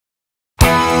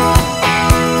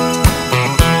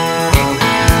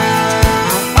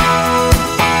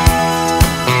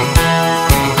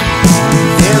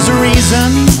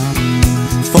reason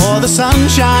for the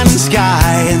sunshine and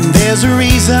sky, and there's a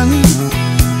reason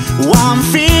why I'm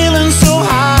feeling so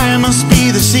high. Must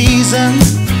be the season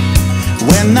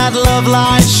when that love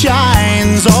light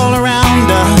shines all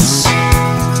around us.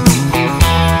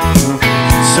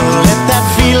 So let that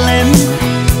feeling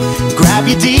grab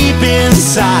you deep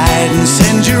inside and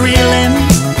send you reeling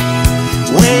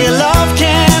where your love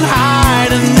can't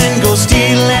hide, and then go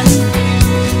stealing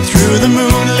through the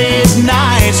moonlit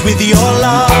nights with your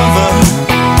lover.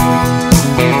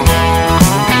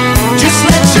 Just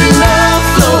let your love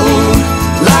flow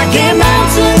like a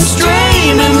mountain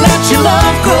stream, and let your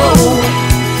love grow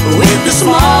with the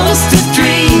smallest of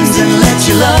dreams, and let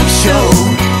your love show,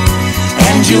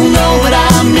 and you'll know what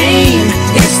I mean.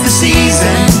 It's the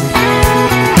season.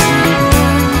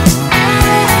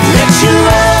 Let your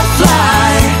love fly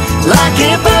like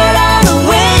a bird on a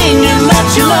wing, and let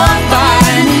your love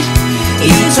bind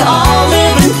you to all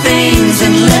living things,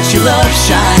 and let your love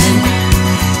shine,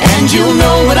 and you'll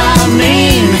know what I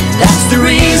mean. That's the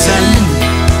reason.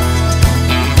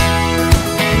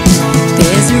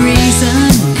 There's a reason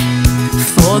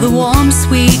for the warm,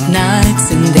 sweet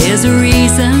nights, and there's a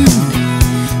reason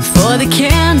for the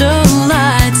candle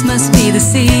lights. Must be the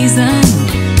season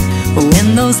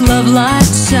when those love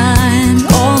lights shine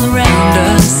all around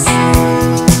us.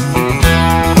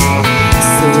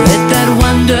 So let that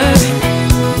wonder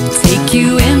take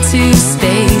you into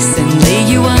space and lay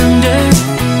you under.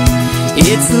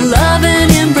 It's love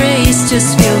and embrace.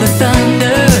 Just feel the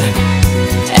thunder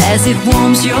as it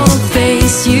warms your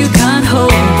face. You can't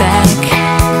hold back.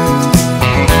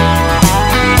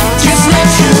 Just let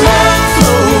your love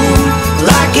flow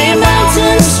like a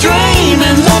mountain stream,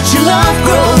 and let your love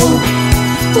grow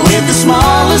with the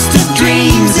smallest of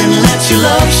dreams, and let your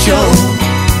love show,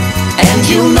 and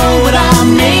you'll know what I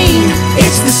mean.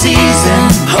 It's the season.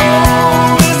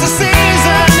 Oh, it's the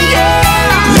season, yeah.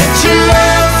 Let your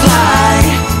love fly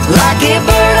like a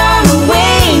bird on a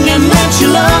wing, and let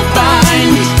your love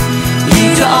bind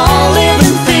you to all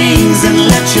living things, and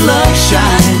let your love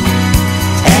shine,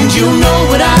 and you'll know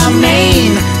what I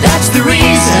mean. That's the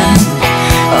reason.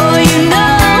 Oh, you know